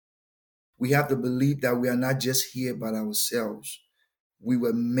We have to believe that we are not just here by ourselves. We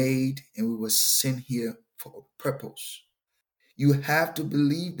were made and we were sent here for a purpose. You have to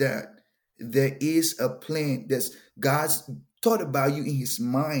believe that there is a plan. That's God's thought about you in his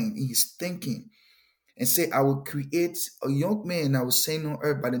mind, in his thinking, and say, I will create a young man I was saying on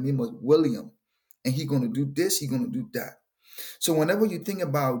earth by the name of William. And he's gonna do this, he's gonna do that. So whenever you think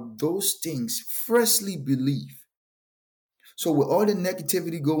about those things, firstly believe. So with all the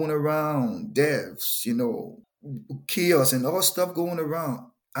negativity going around, deaths, chaos and all stuff going around,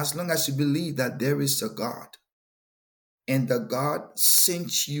 as long as you believe that there is a God and the God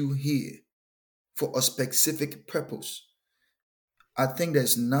sent you here for a specific purpose, I think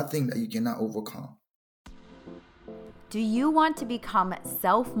there's nothing that you cannot overcome. Do you want to become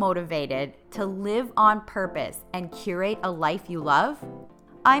self-motivated to live on purpose and curate a life you love?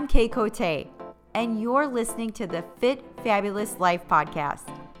 I'm Kay Cote, and you're listening to the Fit Fabulous Life podcast.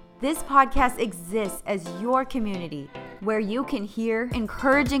 This podcast exists as your community where you can hear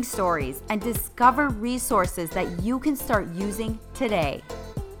encouraging stories and discover resources that you can start using today.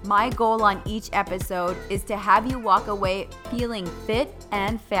 My goal on each episode is to have you walk away feeling fit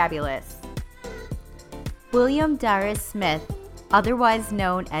and fabulous. William Darius Smith, otherwise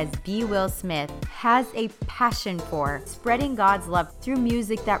known as BeWill Smith, has a passion for spreading God's love through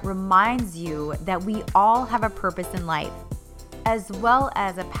music that reminds you that we all have a purpose in life, as well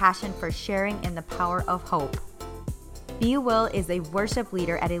as a passion for sharing in the power of hope. BeWill is a worship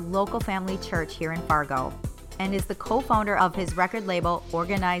leader at a local family church here in Fargo and is the co-founder of his record label,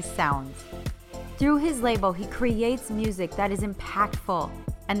 Organized Sounds. Through his label, he creates music that is impactful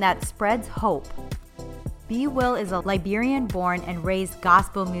and that spreads hope. BeWill is a Liberian-born and raised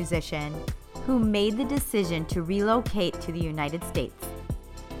gospel musician who made the decision to relocate to the United States.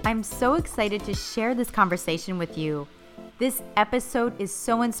 I'm so excited to share this conversation with you. This episode is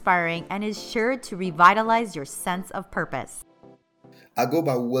so inspiring and is sure to revitalize your sense of purpose. I go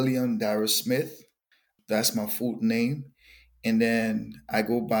by William Darius Smith. That's my full name. And then I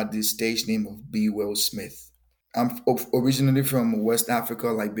go by the stage name of BeWill Smith. I'm originally from West Africa,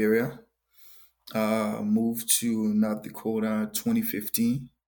 Liberia. Moved to North Dakota 2015.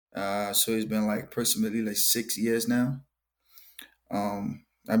 So it's been approximately 6 years now.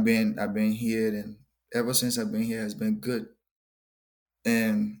 I've been here, and ever since I've been here has been good.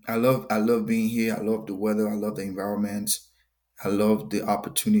 And I love being here. I love the weather. I love the environment. I love the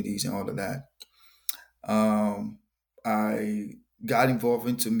opportunities and all of that. Um, I got involved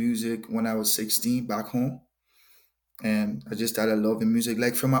into music when I was 16 back home, and I just started loving music.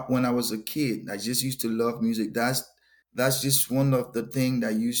 Like from when I was a kid, I just used to love music. That's just one of the things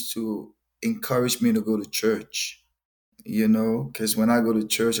that used to encourage me to go to church. Because when I go to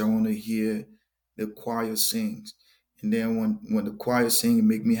church, I want to hear the choir sings, and then when the choir sing, it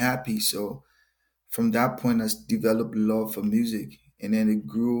make me happy. So from that point, I developed love for music, and then it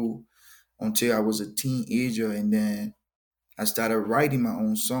grew until I was a teenager, and then I started writing my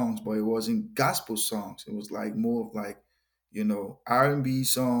own songs, but it wasn't gospel songs. It was more of R&B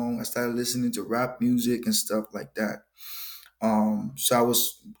song. I started listening to rap music and stuff like that. So I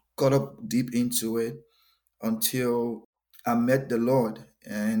was caught up deep into it until I met the Lord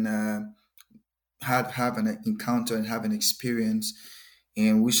and have an encounter and have an experience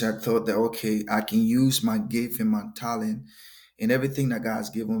in which I thought that, okay, I can use my gift and my talent and everything that God's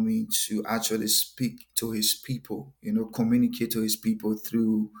given me to actually speak to his people, communicate to his people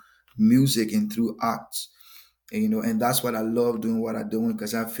through music and through arts. And that's what I love doing what I'm doing,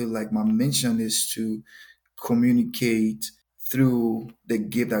 because I feel like my mission is to communicate through the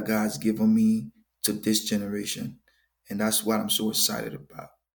gift that God's given me to this generation. And that's what I'm so excited about.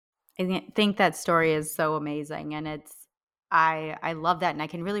 Think that story is so amazing, and I love that, and I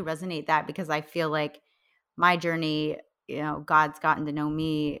can really resonate that because I feel like my journey, God's gotten to know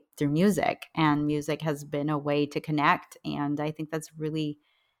me through music, and music has been a way to connect, and I think that's really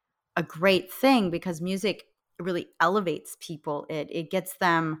a great thing because music really elevates people. It gets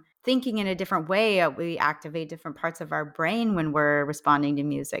them thinking in a different way. We activate different parts of our brain when we're responding to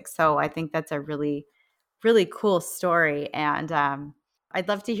music. So I think that's a really, really cool story, and I'd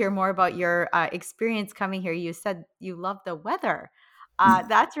love to hear more about your experience coming here. You said you love the weather.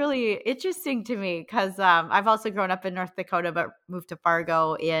 That's really interesting to me because I've also grown up in North Dakota, but moved to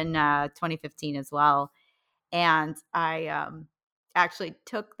Fargo in 2015 as well. And I actually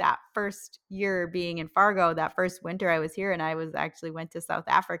took that first year being in Fargo, that first winter I was here, and I went to South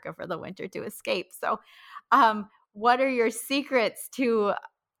Africa for the winter to escape. So what are your secrets to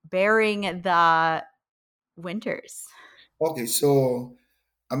bearing the winters? Okay, so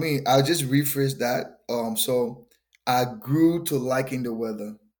I'll just rephrase that. So I grew to liking the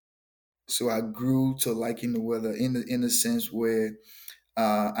weather. So I grew to liking the weather in the sense where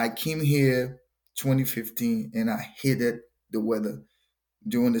I came here 2015 and I hated the weather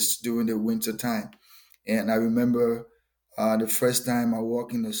during the winter time. And I remember the first time I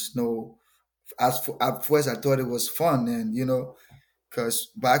walked in the snow. At first, I thought it was fun, and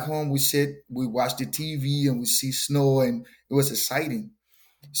because back home we watch the TV and we see snow, and it was exciting.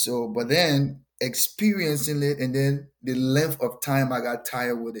 So, but then experiencing it, and then the length of time, I got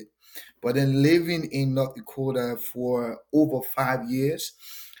tired with it. But then living in North Dakota for over 5 years,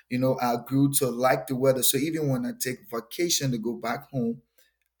 I grew to like the weather. So even when I take vacation to go back home,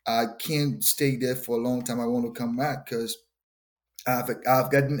 I can't stay there for a long time. I want to come back because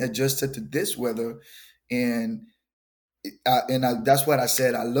I've gotten adjusted to this weather, and that's what I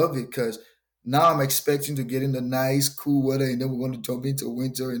said. I love it because now I'm expecting to get in the nice, cool weather, and then we're going to jump into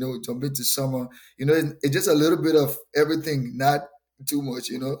winter, and then we jump into summer. It's just a little bit of everything, not too much.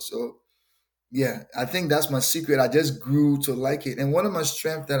 So yeah, I think that's my secret. I just grew to like it, and one of my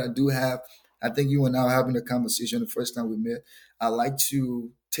strengths that I do have, I think you and I were having a conversation the first time we met. I like to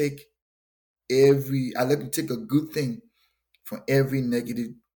take I like to take a good thing from every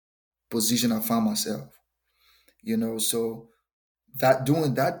negative position I find myself. So that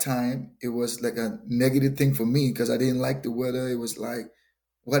during that time it was like a negative thing for me because I didn't like the weather. It was like,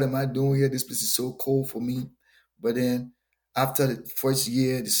 what am I doing here? This place is so cold for me. But then after the first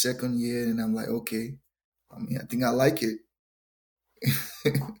year, the second year, and I'm like, okay, I think I like it.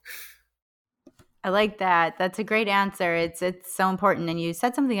 I like that. That's a great answer. It's so important, and you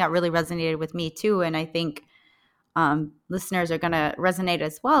said something that really resonated with me too. And I think listeners are going to resonate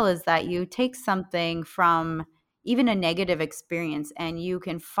as well. Is that you take something from even a negative experience, and you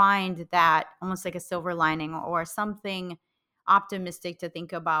can find that almost like a silver lining or something optimistic to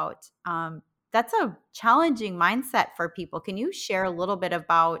think about. That's a challenging mindset for people. Can you share a little bit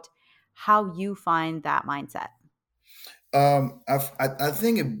about how you find that mindset? I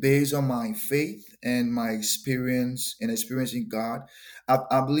think it based on my faith and my experience and experiencing God.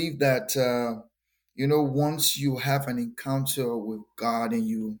 I believe that once you have an encounter with God and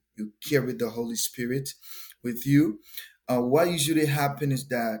you carry the Holy Spirit with you, what usually happens is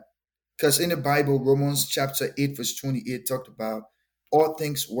that, because in the Bible, Romans chapter 8 verse 28 talked about all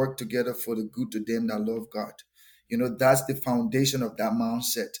things work together for the good to them that love God. That's the foundation of that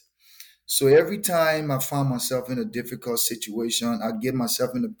mindset. So every time I find myself in a difficult situation, I get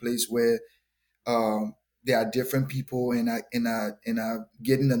myself in a place where there are different people, and I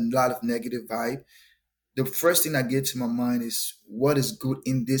getting a lot of negative vibe. The first thing that gets to my mind is what is good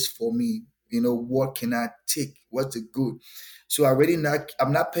in this for me. What can I take? What's the good? So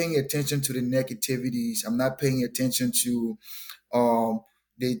I'm not paying attention to the negativities. I'm not paying attention to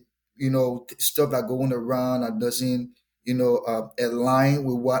the stuff that going around that doesn't align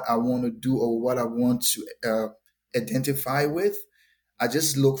with what I want to do or what I want to identify with. I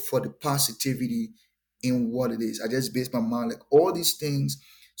just look for the positivity in what it is. I just base my mind like all these things.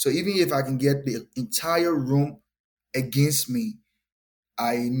 So even if I can get the entire room against me,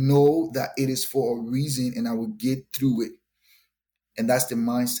 I know that it is for a reason and I will get through it. And that's the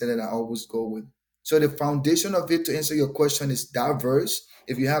mindset that I always go with. So the foundation of it, to answer your question, is that verse.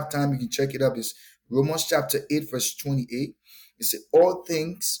 If you have time, you can check it up. It's Romans chapter 8, verse 28. It says, all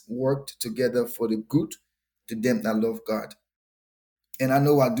things worked together for the good to them that love God. And I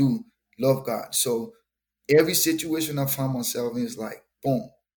know I do love God. So every situation I find myself in is like, boom,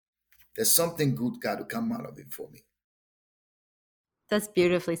 there's something good got to come out of it for me. That's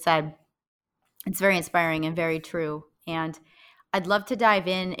beautifully said. It's very inspiring and very true. And I'd love to dive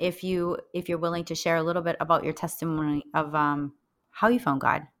in if you're willing to share a little bit about your testimony of how you found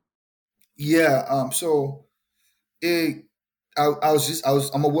God. Yeah. So it,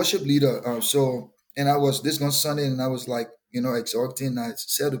 I'm a worship leader. And I was this one Sunday, and I was like, exhorting. I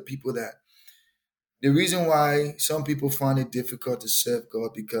said to people that the reason why some people find it difficult to serve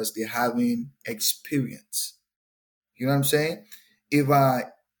God because they're having experience. You know what I'm saying? If I,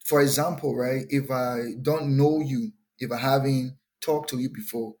 for example, right, if I don't know you, if I haven't talked to you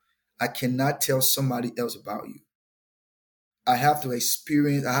before, I cannot tell somebody else about you. I have to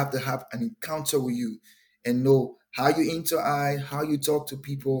experience, I have to have an encounter with you and know how you interact, how you talk to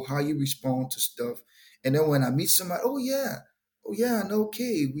people, how you respond to stuff. And then when I meet somebody, oh yeah, I know,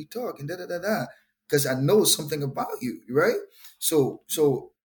 okay, we talk and da da da da. Because I know something about you, right? So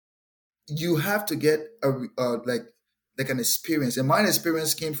you have to get like an experience. And my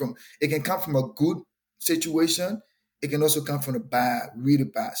experience came from, it can come from a good situation. It can also come from a bad, really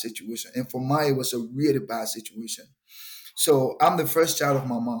bad situation. And for mine, it was a really bad situation. So I'm the first child of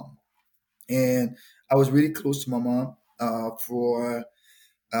my mom, and I was really close to my mom for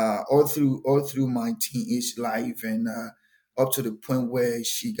all through my teenage life, and up to the point where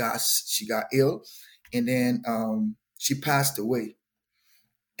she got ill, and then she passed away.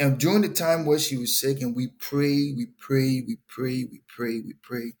 And during the time where she was sick, and we pray, we pray, we pray, we pray, we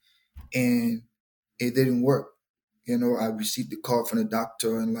pray, and it didn't work. I received the call from the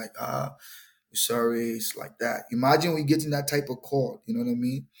doctor, and like, sorry, it's like that. Imagine we getting that type of call, you know what I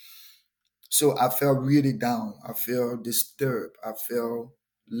mean? So I felt really down. I felt disturbed. I felt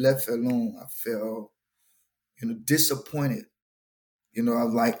left alone. I felt, disappointed. I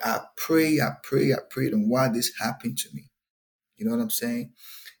was like, I pray, I pray, I prayed, and why this happened to me? You know what I'm saying?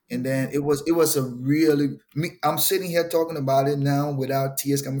 And then it was a really me. I'm sitting here talking about it now without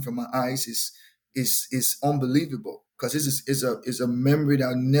tears coming from my eyes. Is unbelievable, because this is a memory that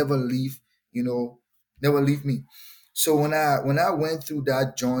will never leave. Never leave me. So when I went through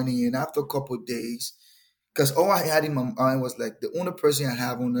that journey, and after a couple of days, because all I had in my mind was like, the only person I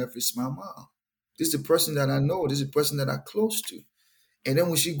have on earth is my mom. This is the person that I know. This is the person that I'm close to. And then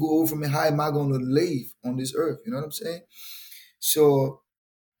when she go over me, how am I going to live on this earth? You know what I'm saying? So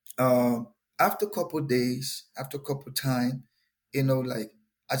after a couple of days, after a couple of time, like,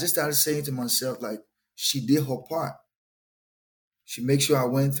 I just started saying to myself, like, she did her part. She makes sure I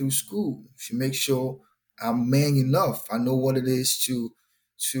went through school. She makes sure I'm man enough. I know what it is to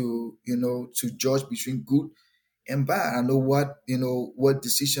judge between good and bad. I know what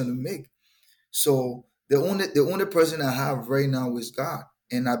decision to make. So the only person I have right now is God,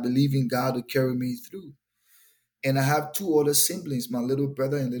 and I believe in God to carry me through. And I have two other siblings, my little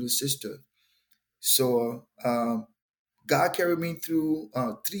brother and little sister. So God carried me through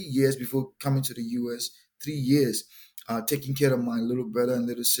 3 years before coming to the U.S. 3 years taking care of my little brother and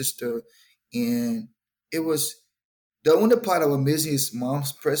little sister, and it was the only part that was missing is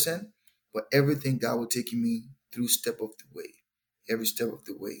mom's present, but everything God was taking me through step of the way, every step of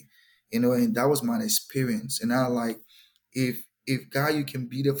the way, and that was my experience. And I like, if God, you can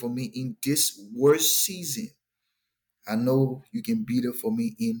be there for me in this worst season, I know you can be there for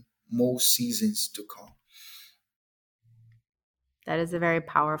me in more seasons to come. That is a very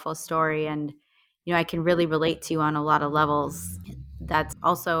powerful story. And, I can really relate to you on a lot of levels. That's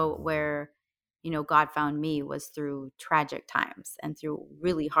also where, God found me, was through tragic times and through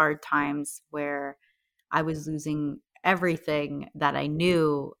really hard times where I was losing everything that I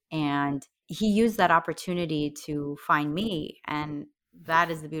knew. And he used that opportunity to find me. And that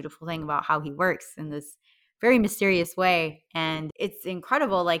is the beautiful thing about how he works in this very mysterious way. And it's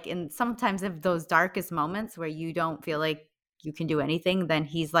incredible. Like, in sometimes of those darkest moments where you don't feel like you can do anything, then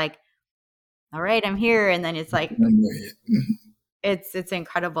he's like, all right, I'm here. And then it's like, it's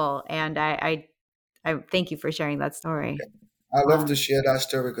incredible. And I thank you for sharing that story. I love to Um, share that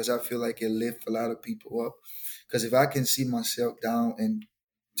story because I feel like it lifts a lot of people up. Because if I can see myself down and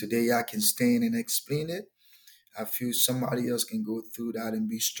today I can stand and explain it, I feel somebody else can go through that and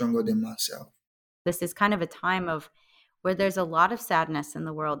be stronger than myself. this is kind of a time of where there's a lot of sadness in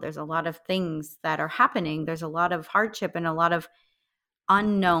the world. There's a lot of things that are happening. There's a lot of hardship and a lot of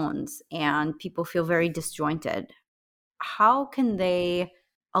unknowns, and people feel very disjointed. How can they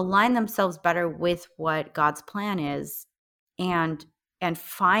align themselves better with what God's plan is, and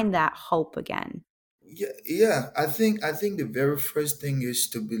find that hope again? Yeah, yeah. I think the very first thing is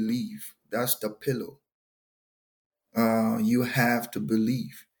to believe. That's the pillow. You have to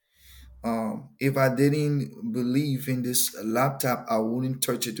believe. If I didn't believe in this laptop, I wouldn't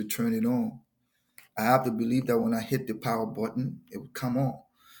touch it to turn it on. I have to believe that when I hit the power button, it would come on.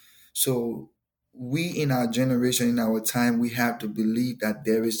 So we in our generation, in our time, we have to believe that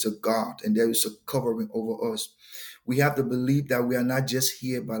there is a God and there is a covering over us. We have to believe that we are not just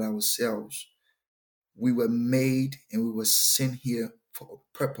here by ourselves. We were made and we were sent here for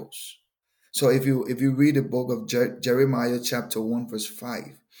a purpose. So if you read the book of Jeremiah chapter 1 verse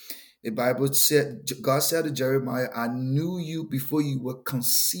 5, the Bible said, God said to Jeremiah, I knew you before you were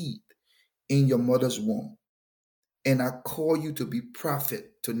conceived in your mother's womb, and I call you to be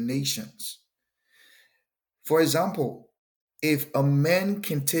prophet to nations. For example, if a man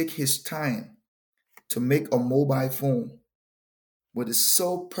can take his time to make a mobile phone with the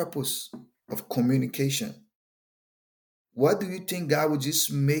sole purpose of communication, what do you think God would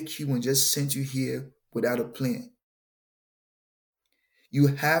just make you and just send you here without a plan? You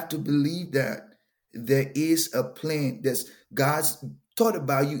have to believe that there is a plan. There's God's thought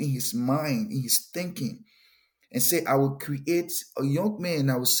about you in his mind, in his thinking, and say, I will create a young man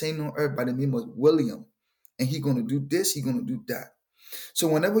I was sent on earth by the name of William. And he's going to do this, he's going to do that. So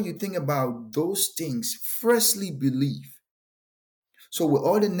whenever you think about those things, firstly believe. So with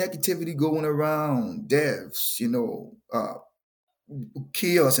all the negativity going around, deaths,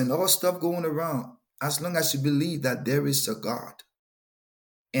 chaos and all stuff going around, as long as you believe that there is a God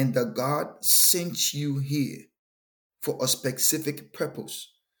and that God sent you here for a specific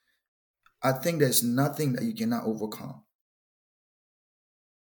purpose, I think there's nothing that you cannot overcome.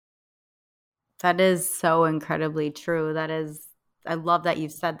 That is so incredibly true. That is, I love that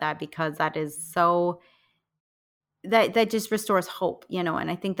you've said that because that is so, that just restores hope,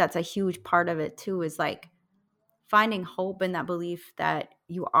 and I think that's a huge part of it too, is like finding hope in that belief that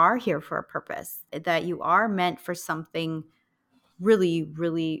you are here for a purpose, that you are meant for something really,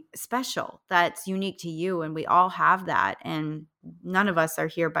 really special that's unique to you. And we all have that. And none of us are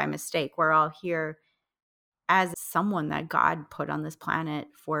here by mistake. We're all here as someone that God put on this planet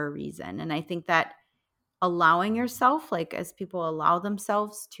for a reason. And I think that allowing yourself, like as people allow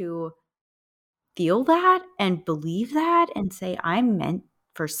themselves to feel that and believe that and say, I'm meant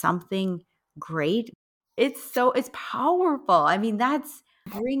for something great. It's powerful. I mean, that's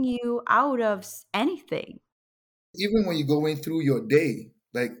bring you out of anything. Even when you're going through your day,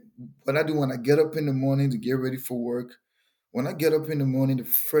 like what I do when I get up in the morning to get ready for work, when I get up in the morning, the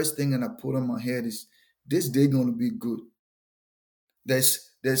first thing that I put on my head is this day gonna be good.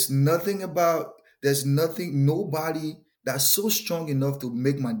 There's nothing about there's nothing nobody that's so strong enough to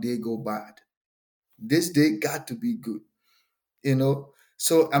make my day go bad. This day got to be good, you know.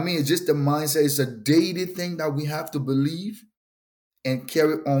 So I mean, it's just the mindset. It's a daily thing that we have to believe and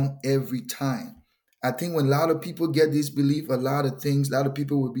carry on every time. I think when a lot of people get this belief, a lot of things, a lot of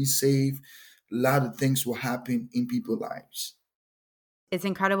people will be saved. A lot of things will happen in people's lives. It's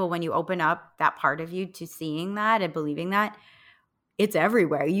incredible when you open up that part of you to seeing that and believing that. It's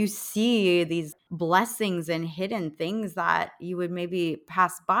everywhere. You see these blessings and hidden things that you would maybe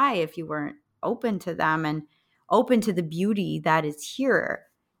pass by if you weren't open to them and open to the beauty that is here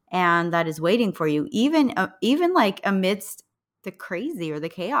and that is waiting for you. Even like amidst the crazy or the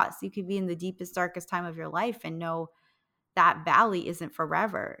chaos, you could be in the deepest, darkest time of your life and know that valley isn't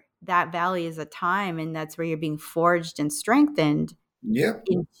forever. That valley is a time, and that's where you're being forged and strengthened Yep.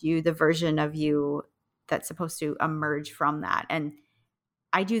 into the version of you that's supposed to emerge from that. And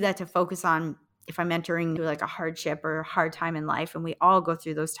I do that to focus on if I'm entering through like a hardship or a hard time in life, and we all go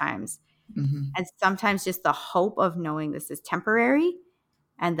through those times. Hmm. And sometimes just the hope of knowing this is temporary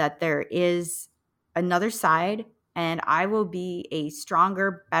and that there is another side, and I will be a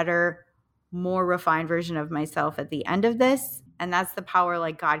stronger, better, more refined version of myself at the end of this. And that's the power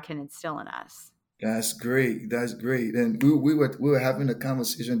like God can instill in us. That's great. That's great. And we were having a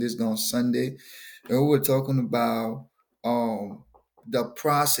conversation this on Sunday, and we were talking about the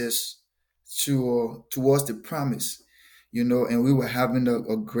process towards the promise, and we were having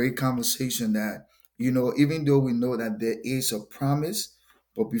a great conversation that, even though we know that there is a promise,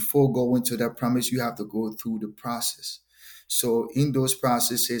 but before going to that promise, you have to go through the process. So in those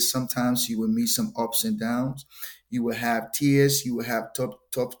processes, sometimes you will meet some ups and downs. You will have tears. You will have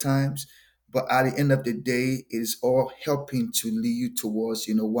tough times, but at the end of the day, it's all helping to lead you towards,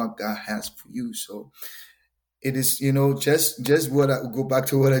 what God has for you. So it is, just what I go back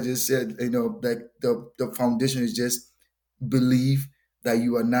to what I just said, like the foundation is just believe that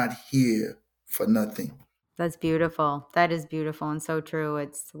you are not here for nothing. That's beautiful. That is beautiful and so true.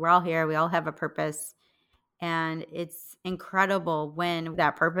 It's we're all here. We all have a purpose. And it's incredible when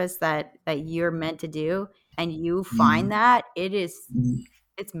that purpose that you're meant to do and you find Mhm. that Mhm.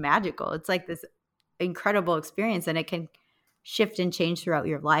 it's magical. It's like this incredible experience and it can shift and change throughout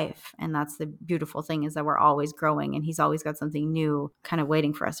your life. And that's the beautiful thing is that we're always growing and he's always got something new kind of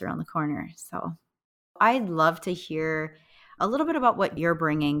waiting for us around the corner. So I'd love to hear a little bit about what you're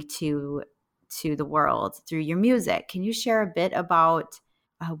bringing to the world through your music. Can you share a bit about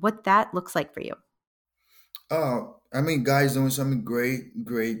what that looks like for you? I mean, guys doing something great,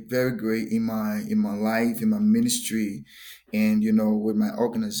 great, very great in my life, in my ministry, and with my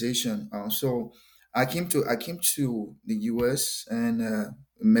organization. So I came to the U.S. and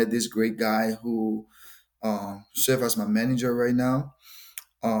met this great guy who serve as my manager right now.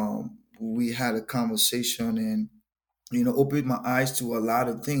 We had a conversation and opened my eyes to a lot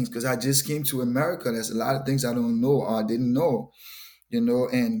of things because I just came to America. There's a lot of things I don't know or I didn't know,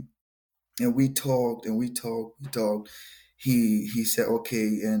 and we talked and we talked. He said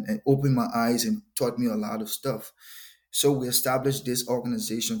okay and opened my eyes and taught me a lot of stuff. So we established this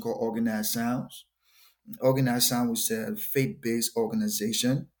organization called Organized Sounds. Organized Sound was a faith-based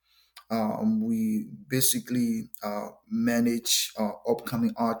organization. We basically manage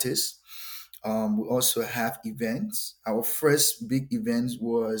upcoming artists. We also have events. Our first big event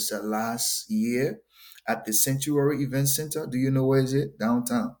was last year at the Sanctuary Event Center. Do you know where is it?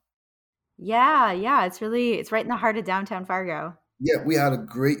 Downtown. Yeah, yeah, it's right in the heart of downtown Fargo. Yeah, we had a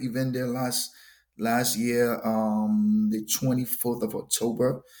great event there last year, the 24th of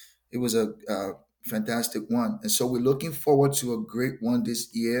October. It was a fantastic one, and so we're looking forward to a great one this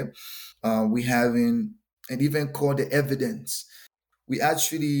year. We having an event called the Evidence. We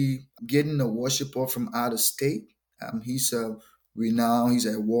actually getting a worshiper from out of state. He's a renowned, he's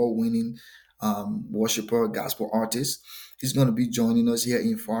a award-winning worshiper, gospel artist. He's going to be joining us here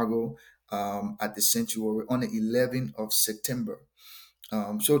in Fargo at the Sanctuary on the 11th of September.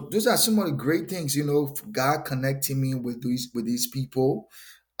 So those are some of the great things, God connecting me with these people.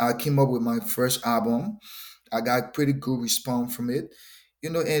 I came up with my first album. I got pretty good response from it,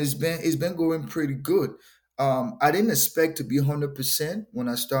 and it's been going pretty good. I didn't expect to be 100% when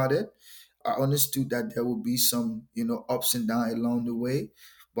I started. I understood that there would be some, ups and downs along the way,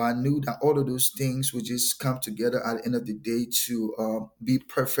 but I knew that all of those things would just come together at the end of the day to be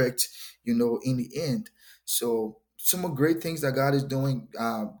perfect, in the end. So some of great things that God is doing.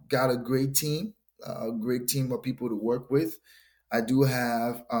 Got a great team of people to work with. I do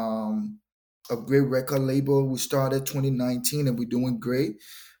have a great record label. We started 2019 and we're doing great.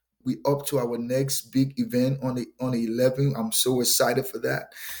 We up to our next big event on the 11th. I'm so excited for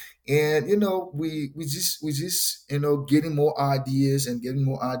that. And we just getting more ideas and getting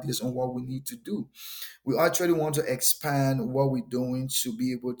more ideas on what we need to do. We actually want to expand what we're doing to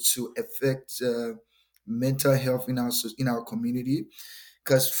be able to affect mental health in our community.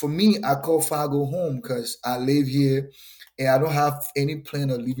 Because for me, I call Fargo home because I live here and I don't have any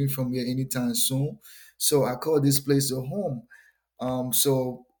plan of leaving from here anytime soon. So I call this place a home.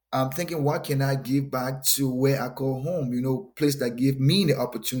 So I'm thinking, what can I give back to where I call home? Place that give me the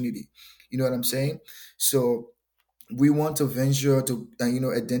opportunity. You know what I'm saying? So we want to venture to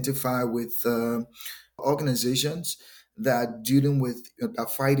identify with organizations that dealing with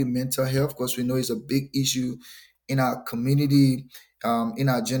fighting mental health, because we know it's a big issue in our community, in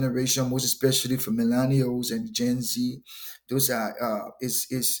our generation, most especially for millennials and Gen Z. Those are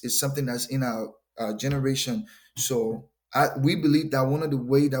is something that's in our generation. So we believe that one of the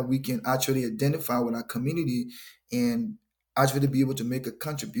way that we can actually identify with our community and actually be able to make a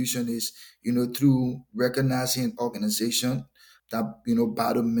contribution is through recognizing an organization that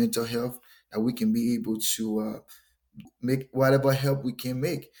battle mental health, that we can be able to make whatever help we can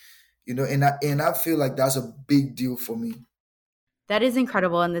make. And I feel like that's a big deal for me. That is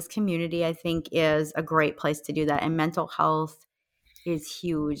incredible. And this community, I think, is a great place to do that. And mental health is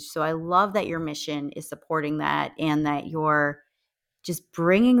huge. So I love that your mission is supporting that and that you're just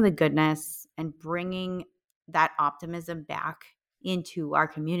bringing the goodness and bringing that optimism back into our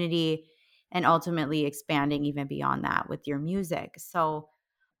community and ultimately expanding even beyond that with your music. So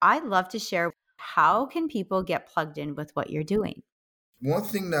I'd love to share, how can people get plugged in with what you're doing? One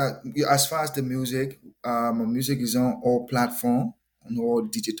thing that, yeah, as far as the music, my music is on all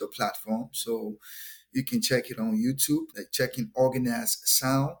digital platforms. So you can check it on YouTube, like checking Organized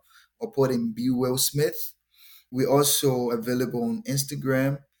Sound or put in BeWill Smith. We're also available on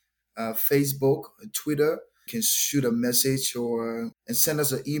Instagram, Facebook, Twitter. You can shoot a message or and send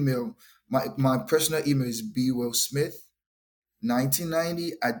us an email. My personal email is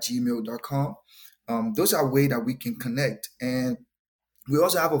bwillsmith1990 at gmail.com. Those are ways that we can connect. And we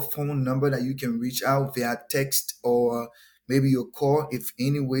also have a phone number that you can reach out via text or maybe your call. If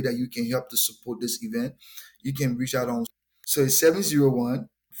any way that you can help to support this event, you can reach out on. So it's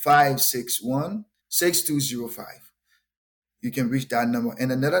 701-561-6205. You can reach that number.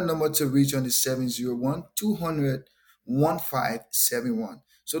 And another number to reach on is 701-200-1571.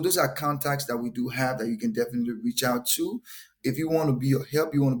 So those are contacts that we do have that you can definitely reach out to. If you want to be a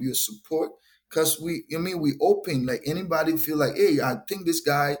help, you want to be a support. Because we open, like anybody feel like, hey, I think this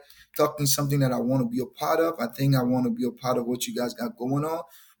guy talking something that I want to be a part of. I think I want to be a part of what you guys got going on.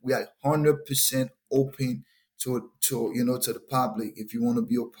 We are 100% open to the public if you want to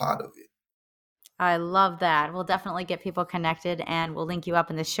be a part of it. I love that. We'll definitely get people connected and we'll link you up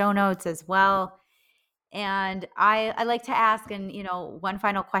in the show notes as well. And I like to ask, and one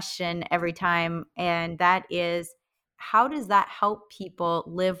final question every time, and that is, how does that help people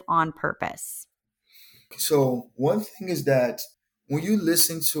live on purpose? So one thing is that when you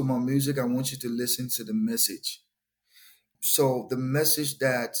listen to my music, I want you to listen to the message. So the message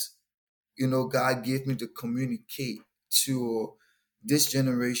that God gave me to communicate to this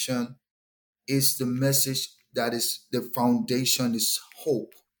generation is the message that is the foundation is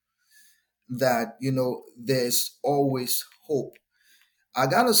hope. That there's always hope. I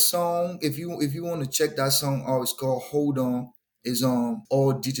got a song. If you want to check that song out, it's called "Hold On." It's on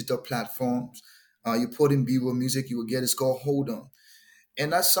all digital platforms. You put in BeWill music, you will get. It's called "Hold On."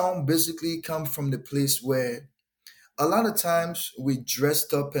 And that song basically comes from the place where A lot of times we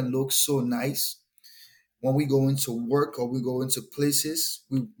dressed up and look so nice when we go into work or we go into places.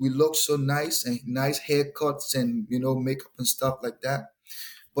 We look so nice and nice haircuts and makeup and stuff like that.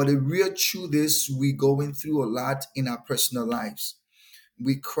 But the real truth is we going through a lot in our personal lives.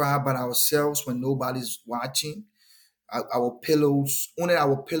 We cry about ourselves when nobody's watching. Our pillows, only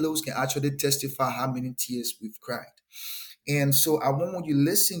our pillows can actually testify how many tears we've cried. And so I want, when you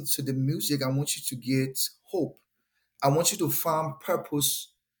listen to the music, I want you to get hope. I want you to find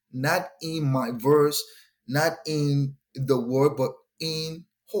purpose, not in my verse, not in the word, but in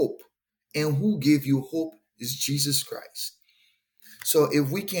hope. And who gave you hope is Jesus Christ. So if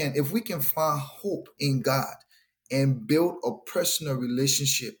we can find hope in God and build a personal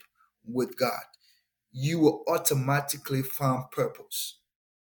relationship with God, you will automatically find purpose.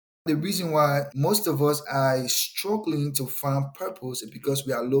 The reason why most of us are struggling to find purpose is because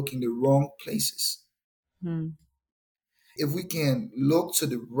we are looking the wrong places. Hmm. If we can look to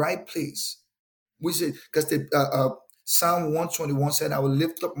the right place, we say, because the Psalm 121 said, I will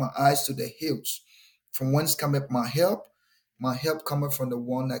lift up my eyes to the hills, from whence cometh my help. My help cometh from the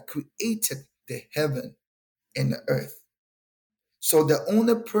one that created the heaven and the earth. So the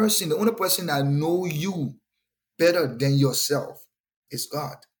only person that know you better than yourself is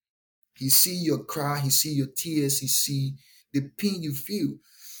God. He see your cry, he see your tears, he see the pain you feel.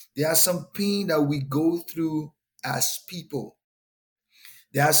 There are some pain that we go through as people.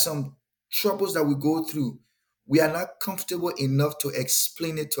 There are some troubles that we go through. We are not comfortable enough to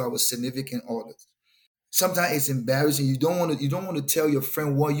explain it to our significant others. Sometimes it's embarrassing. You don't want to tell your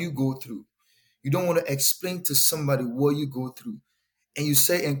friend what you go through. You don't want to explain to somebody what you go through. And you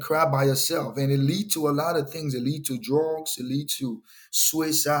say and cry by yourself. And it leads to a lot of things. It leads to drugs, it leads to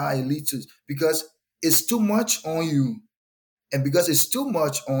suicide, it leads to, because it's too much on you. And because it's too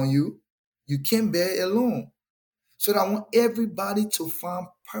much on you, you can't bear it alone. So I want everybody to find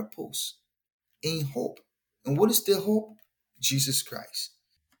purpose in hope. And what is the hope? Jesus Christ.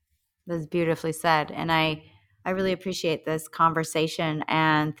 That's beautifully said. And I really appreciate this conversation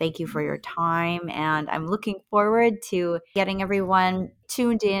and thank you for your time. And I'm looking forward to getting everyone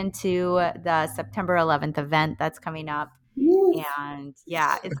tuned into the September 11th event that's coming up. Woo! And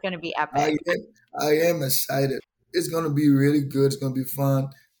yeah, it's going to be I epic. am, I am excited. It's going to be really good. It's going to be fun.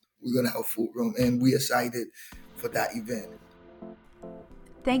 We're going to have full room, and we're excited for that event.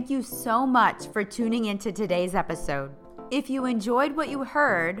 Thank you so much for tuning into today's episode. If you enjoyed what you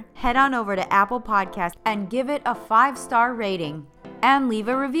heard, head on over to Apple Podcasts and give it a 5-star rating and leave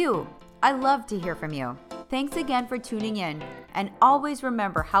a review. I love to hear from you. Thanks again for tuning in, and always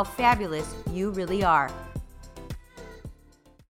remember how fabulous you really are.